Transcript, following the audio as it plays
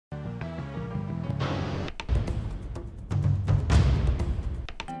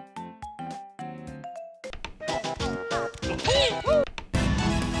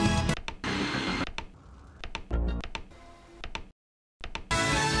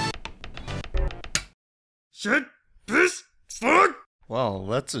Shit, piss, fuck. Well,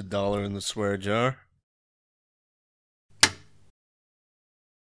 that's $1 in the swear jar.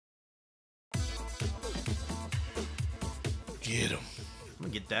 Get him. I'm gonna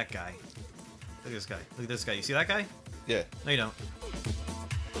get that guy. Look at this guy. Look at this guy. You see that guy? Yeah. No, you don't.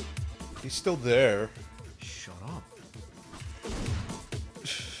 He's still there. Shut up.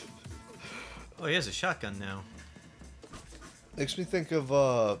 Oh, he has a shotgun now. Makes me think of,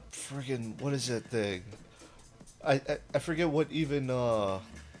 friggin', what is that thing? I forget what even,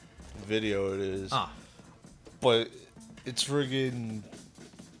 video it is. Ah. But it's friggin'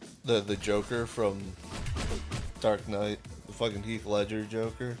 the Joker from Dark Knight. The fucking Heath Ledger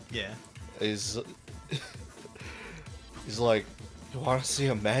Joker. Yeah. He's like, you want to see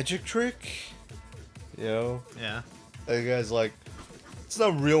a magic trick? You know? Yeah. And the guy's like, it's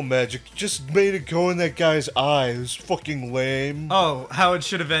not real magic. Just made it go in that guy's eye. It was fucking lame. Oh, how it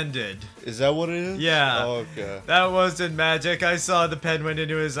should have ended. Is that what it is? Yeah. Oh, okay. That wasn't magic. I saw the pen went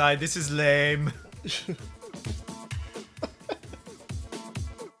into his eye. This is lame.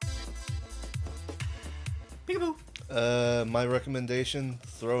 Peekaboo. My recommendation,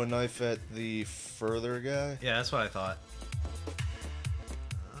 throw a knife at the further guy. Yeah, that's what I thought.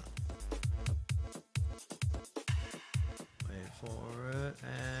 Wait for it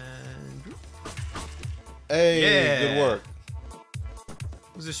and... Hey, Yeah. good work.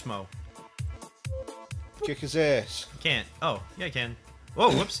 Who's this schmo? Kick his ass. Can't. Oh, yeah, I can.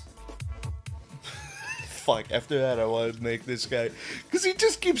 Whoa, whoops. Fuck, after that I want to make this guy... Because he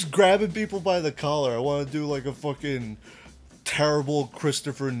just keeps grabbing people by the collar. I want to do like a fucking terrible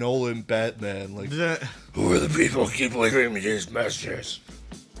Christopher Nolan Batman. Like, who are the people who keep leaving me these messages?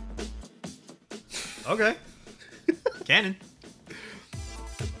 Okay. Cannon.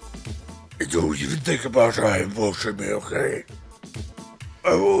 Don't even think about trying to bullshit me, okay?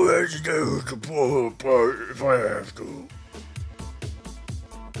 I will let you do to pull apart if I have to.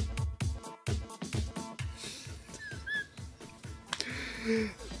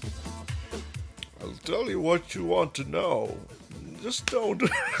 I'll tell you what you want to know. Just don't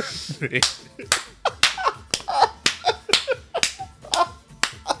hurt me.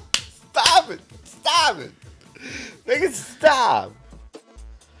 Stop it! Stop it! Make it stop!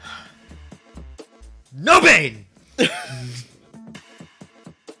 No Bane!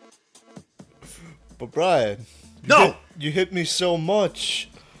 But Brian, No! You hit me so much.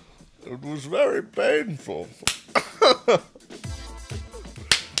 It was very painful.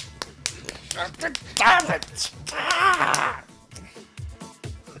 Damn it!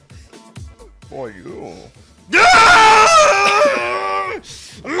 Boy, you.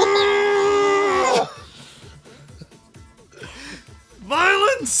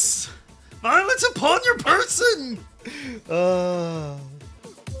 Violence! Violence upon your person!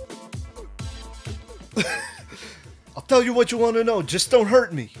 I'll tell you what you want to know. Just don't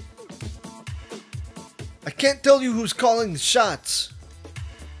hurt me. I can't tell you who's calling the shots,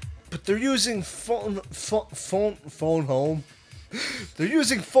 but they're using phone home. They're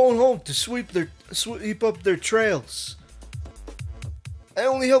using phone home to sweep up their trails. I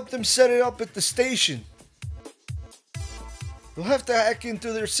only helped them set it up at the station. You'll have to hack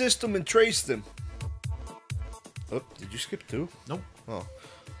into their system and trace them. Oh, did you skip 2? Nope. Oh.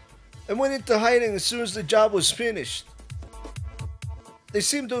 And went into hiding as soon as the job was finished. They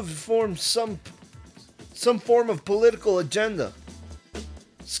seem to have formed some form of political agenda.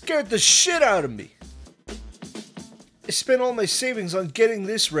 Scared the shit out of me. I spent all my savings on getting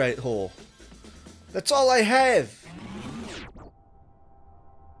this rat hole. That's all I have.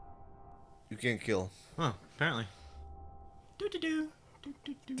 You can't kill him. Huh, apparently.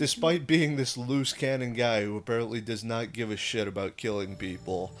 Despite being this loose cannon guy who apparently does not give a shit about killing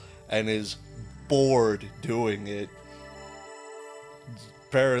people and is bored doing it.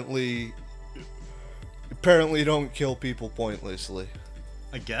 Apparently don't kill people pointlessly.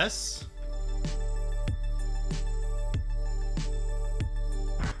 I guess?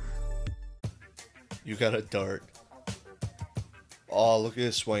 You got a dart. Oh, look at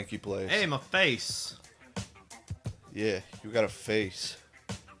this swanky place. Hey, my face. Yeah, you got a face.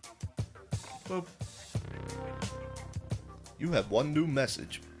 Boop. You have one new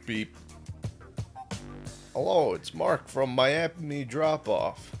message. Beep. Hello, it's Mark from Miami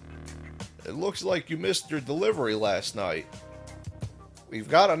Drop-Off. It looks like you missed your delivery last night. We've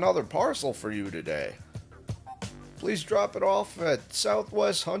got another parcel for you today. Please drop it off at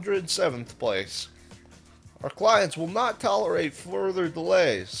Southwest 107th Place. Our clients will not tolerate further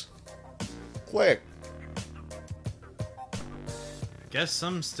delays. Click. Guess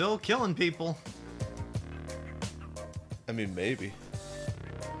I'm still killing people. I mean, maybe.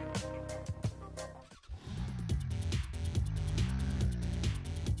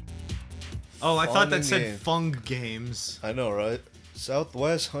 Oh, I thought that and said game. Fung Games. I know, right?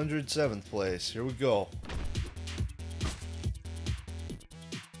 Southwest 107th place. Here we go.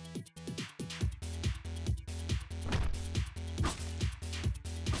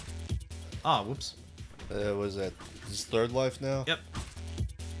 Ah, whoops. Was that his third life now? Yep.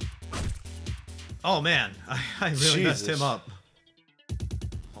 Oh man, I really messed Jesus. him up.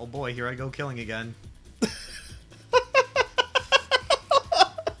 Oh boy, here I go killing again.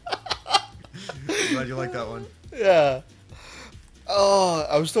 Glad you like that one. Yeah. Oh,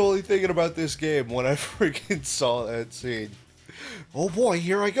 I was totally thinking about this game when I freaking saw that scene. Oh boy,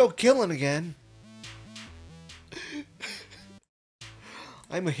 here I go killing again.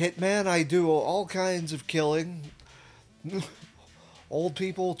 I'm a hitman. I do all kinds of killing. Old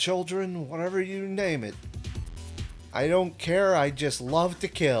people, children, whatever you name it. I don't care. I just love to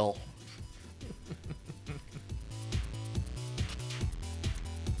kill.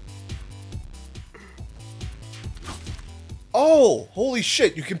 Oh, holy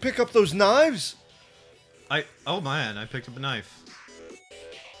shit. You can pick up those knives? Oh man, I picked up a knife.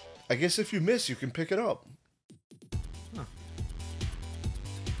 I guess if you miss, you can pick it up. Huh.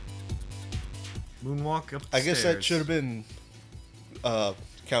 Moonwalk up the I guess stairs. that should have been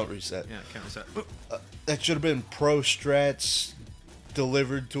count reset. Yeah, count reset. That should have been pro strats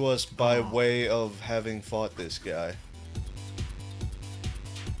delivered to us by way of having fought this guy.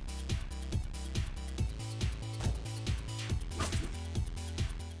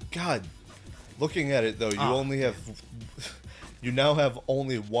 God, looking at it though, you now have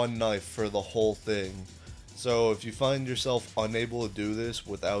only one knife for the whole thing. So if you find yourself unable to do this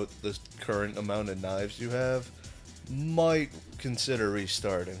without the current amount of knives you have, might consider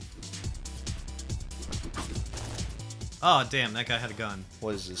restarting. Oh damn, that guy had a gun.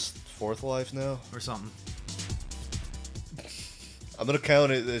 What is this, fourth life now? Or something. I'm gonna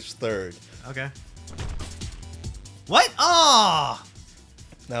count it as third. Okay. What? Ah!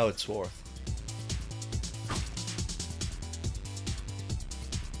 Now it's fourth.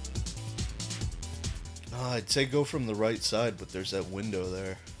 I'd say go from the right side, but there's that window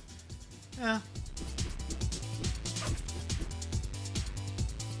there. Yeah.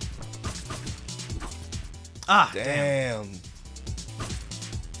 Ah, damn.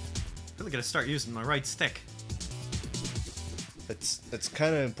 Really gotta start using my right stick. It's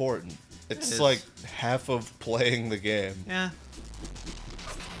kind of important. It's is. like half of playing the game. Yeah.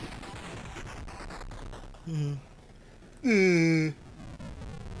 Mm.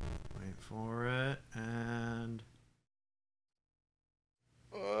 Wait for it, and...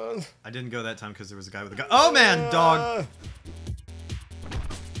 I didn't go that time because there was a guy with a gun. Oh man, dog!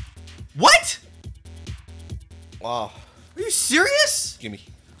 What? Wow. Are you serious? Gimme.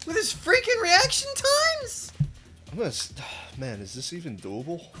 With his freaking reaction times? I'm gonna... Man, is this even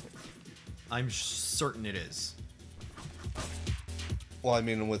doable? I'm certain it is. Well, I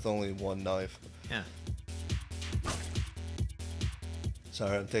mean, with only one knife. Yeah,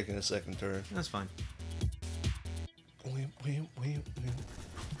 Sorry, I'm taking a second turn. that's fine. Wait.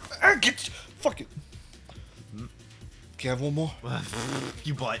 Ah, get... Fuck it. Can I have one more?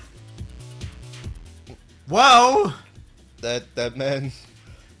 You butt. Whoa! That man...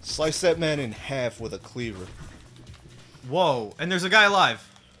 Slice that man in half with a cleaver. Whoa, and there's a guy alive.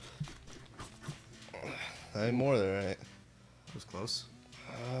 Ain't more there, right? That was close.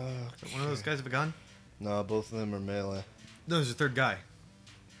 One of those guys have a gun? No, both of them are melee. No, there's a third guy.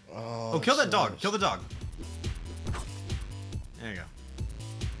 Oh, Oh, kill that dog. sucks. Kill the dog. There you go.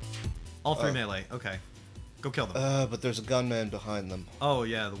 All three Oh. melee. Okay. Go kill them. But there's a gunman behind them. Oh,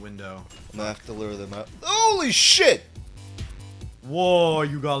 yeah, the window. I'm gonna have to lure them out. Holy shit! Whoa,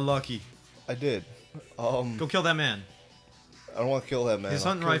 you got lucky. I did. Go kill that man. I don't want to kill that man. His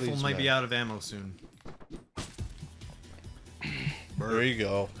I'll hunting kill rifle these might be men. out of ammo soon. There you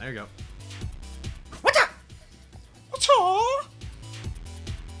go. There you go. What's up? What's up?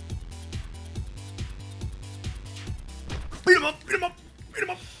 Beat him up! Beat him up! Beat him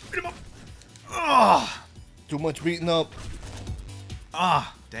up! Beat him up! Ah! Too much beating up.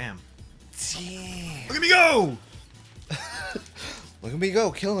 Ah! Damn. Damn. Look at me go! Look at me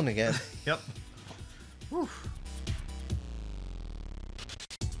go, killing again. Yep. Whew.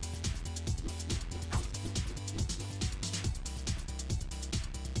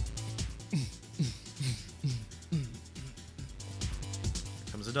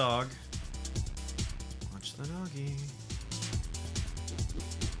 Comes a dog. Watch the doggy.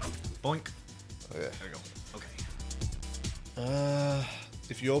 Boink. Okay. There we go. Okay.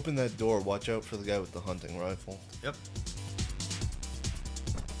 If you open that door, watch out for the guy with the hunting rifle. Yep.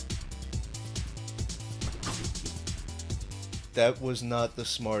 That was not the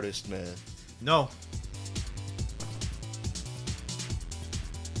smartest man. No.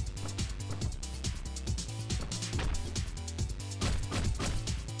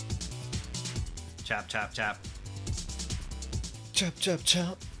 Chop, chop, chop. Chop, chop,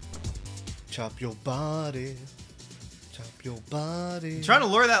 chop. Chop your body. Chop your body. I'm trying to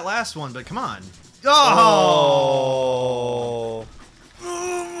lure that last one, but come on. Oh!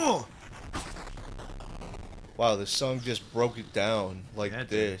 Wow, this song just broke it down like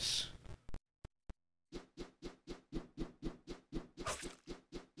this.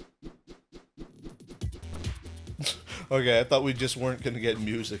 Okay, I thought we just weren't gonna get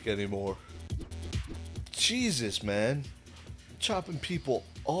music anymore. Jesus, man. Chopping people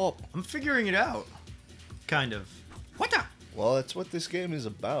up. I'm figuring it out. Kind of. What the? Well, that's what this game is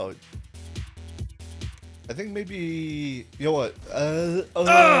about. I think maybe... You know what? I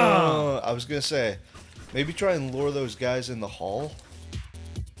was gonna say, maybe try and lure those guys in the hall.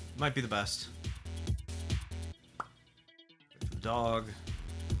 Might be the best. The dog.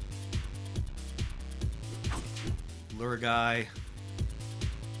 Lure a guy.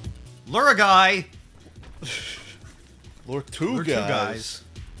 Lure a guy! Lure two guys.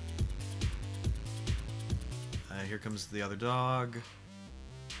 Here comes the other dog.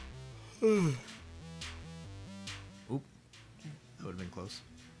 Hmm. Oop. That would have been close.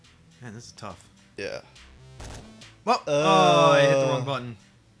 Man, this is tough. Yeah. Well, oh, I hit the wrong button.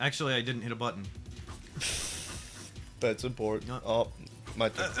 Actually, I didn't hit a button. That's important. Oh, my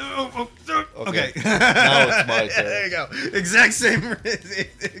turn. Okay. Now it's my turn. There you go. Exact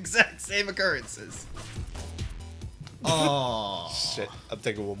same occurrences. Oh. Shit. I'm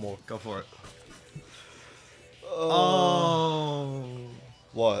taking one more. Go for it. Oh.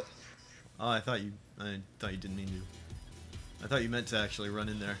 What? Oh, I thought you didn't mean to. I thought you meant to actually run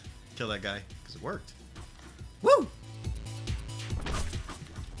in there, kill that guy, because it worked. Woo!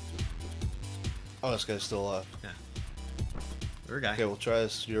 Oh, this guy's still alive. Yeah. Lure a guy. Okay, we'll try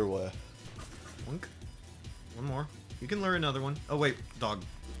this your way. One more. You can lure another one. Oh wait, dog.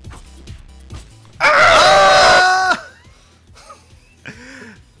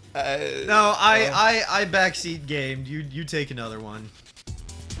 No, I backseat gamed. You take another one.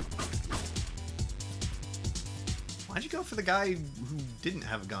 Why'd you go for the guy who didn't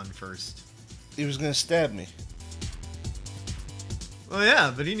have a gun first? He was gonna stab me. Well,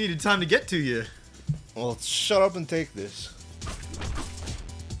 yeah, but he needed time to get to you. Well, shut up and take this.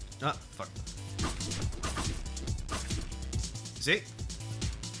 Ah, fuck. See?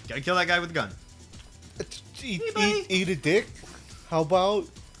 Gotta kill that guy with a gun. Eat a dick? How about?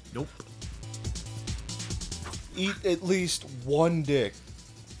 Nope. Eat at least one dick.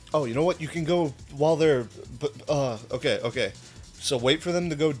 Oh, you know what? You can go while they're... Okay. So wait for them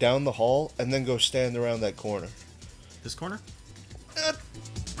to go down the hall, and then go stand around that corner. This corner?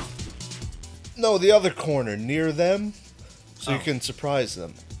 No, the other corner, near them, so you Oh. can surprise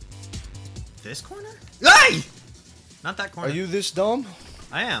them. This corner? Hey! Not that corner. Are you this dumb?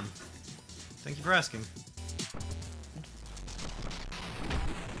 I am. Thank you for asking.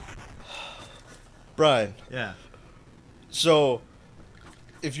 Brian. Yeah. So,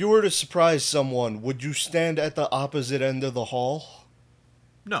 if you were to surprise someone, would you stand at the opposite end of the hall?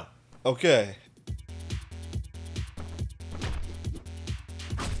 No. Okay.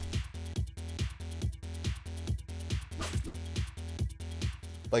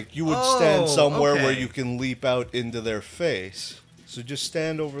 Like, you would stand somewhere where you can leap out into their face. So just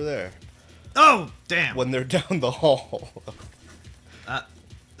stand over there. Oh, damn. When they're down the hall. I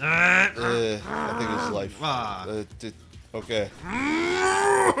think it's life. Okay.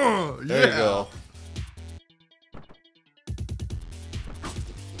 There you go.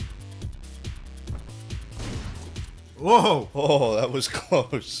 Whoa. Oh, that was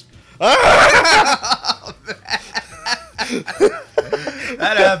close.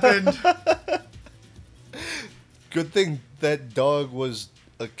 That happened. Good thing that dog was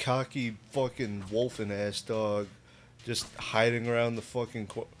a cocky fucking wolfing ass dog, just hiding around the fucking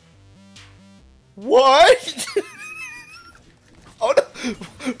What? Oh no,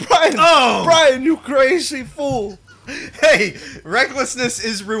 Brian! Oh! Brian, you crazy fool! Hey, recklessness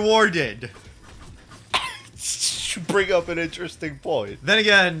is rewarded. You bring up an interesting point. Then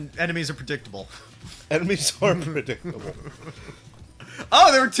again, enemies are predictable. Enemies are predictable.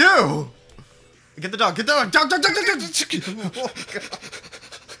 Oh, there were two! Get the dog, get the dog! Dog!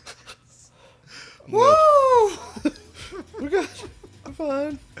 Oh, woo! We're good. I'm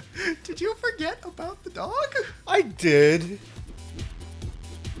fine. Did you forget about the dog? I did.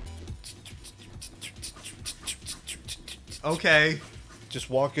 Okay. Just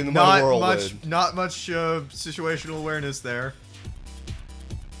walk into my whirlwind. Not much situational awareness there.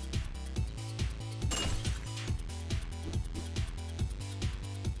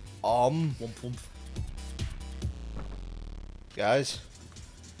 Womp womp. Guys.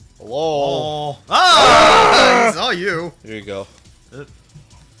 Hello. Oh. Ah! I saw you. Here you go.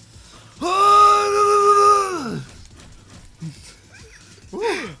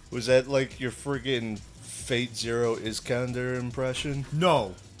 Was that like your friggin' Fate Zero Iskander impression?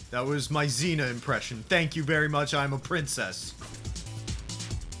 No, that was my Xena impression. Thank you very much, I'm a princess.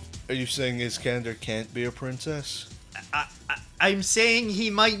 Are you saying Iskander can't be a princess? I'm saying he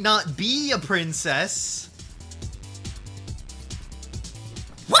might not be a princess.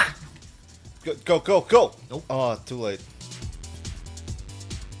 Wah! Go, go, go! Nope. Oh, too late.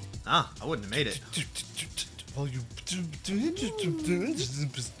 Ah, I wouldn't have made it. Well, you...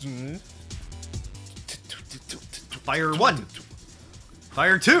 Fire 1.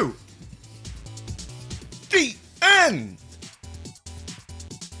 Fire 2. The end!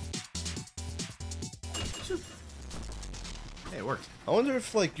 Hey, it worked. I wonder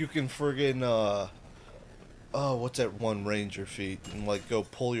if, like, you can friggin', oh, what's that one ranger feat? And, like, go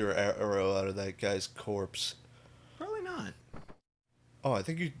pull your arrow out of that guy's corpse. Probably not. Oh, I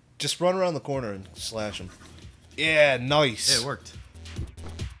think you just run around the corner and slash him. Yeah, nice. Yeah, it worked.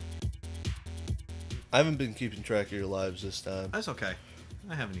 I haven't been keeping track of your lives this time. That's okay.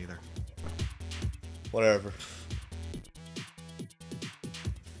 I haven't either. Whatever.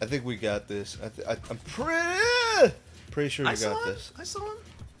 I think we got this. I'm pretty sure we got this. I saw him.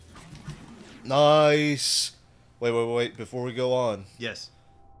 Nice. Wait. Before we go on. Yes.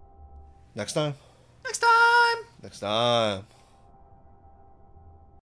 Next time. Next time. Next time.